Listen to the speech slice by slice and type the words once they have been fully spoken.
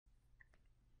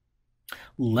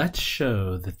Let's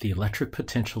show that the electric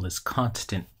potential is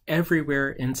constant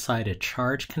everywhere inside a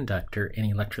charged conductor in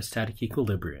electrostatic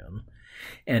equilibrium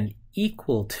and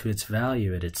equal to its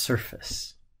value at its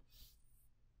surface.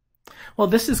 Well,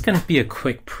 this is going to be a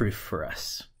quick proof for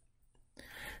us.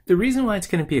 The reason why it's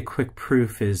going to be a quick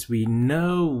proof is we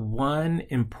know one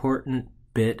important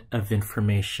bit of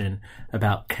information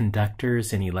about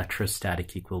conductors in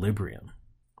electrostatic equilibrium,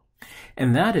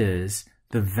 and that is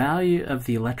the value of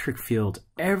the electric field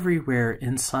everywhere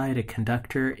inside a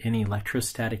conductor in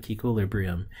electrostatic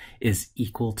equilibrium is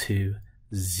equal to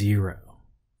 0.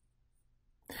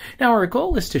 Now our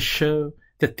goal is to show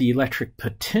that the electric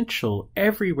potential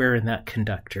everywhere in that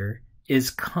conductor is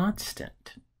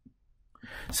constant.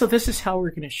 So this is how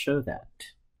we're going to show that.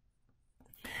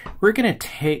 We're going to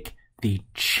take the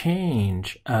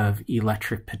change of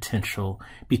electric potential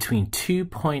between 2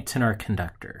 points in our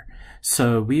conductor.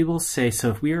 So we will say, so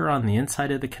if we are on the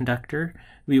inside of the conductor,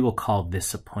 we will call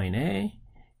this a point A,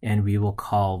 and we will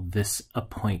call this a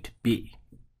point B.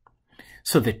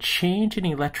 So the change in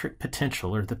electric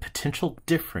potential, or the potential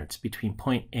difference between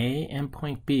point A and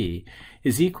point B,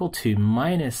 is equal to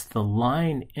minus the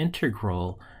line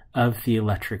integral of the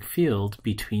electric field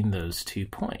between those 2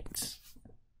 points.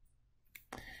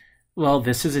 Well,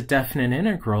 this is a definite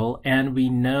integral, and we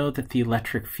know that the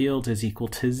electric field is equal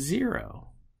to 0.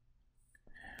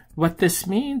 What this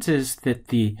means is that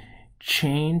the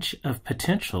change of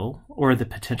potential, or the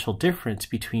potential difference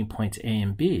between points A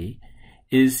and B,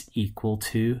 is equal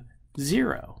to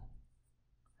 0.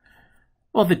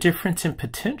 Well, the difference in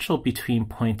potential between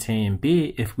points A and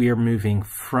B, if we are moving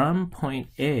from point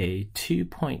A to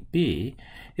point B,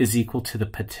 is equal to the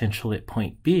potential at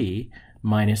point B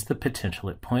minus the potential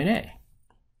at point A.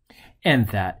 And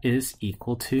that is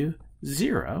equal to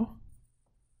 0.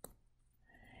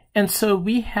 And so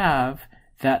we have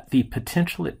that the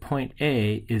potential at point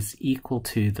A is equal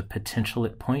to the potential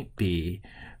at point B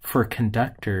for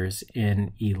conductors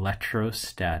in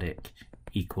electrostatic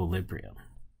equilibrium.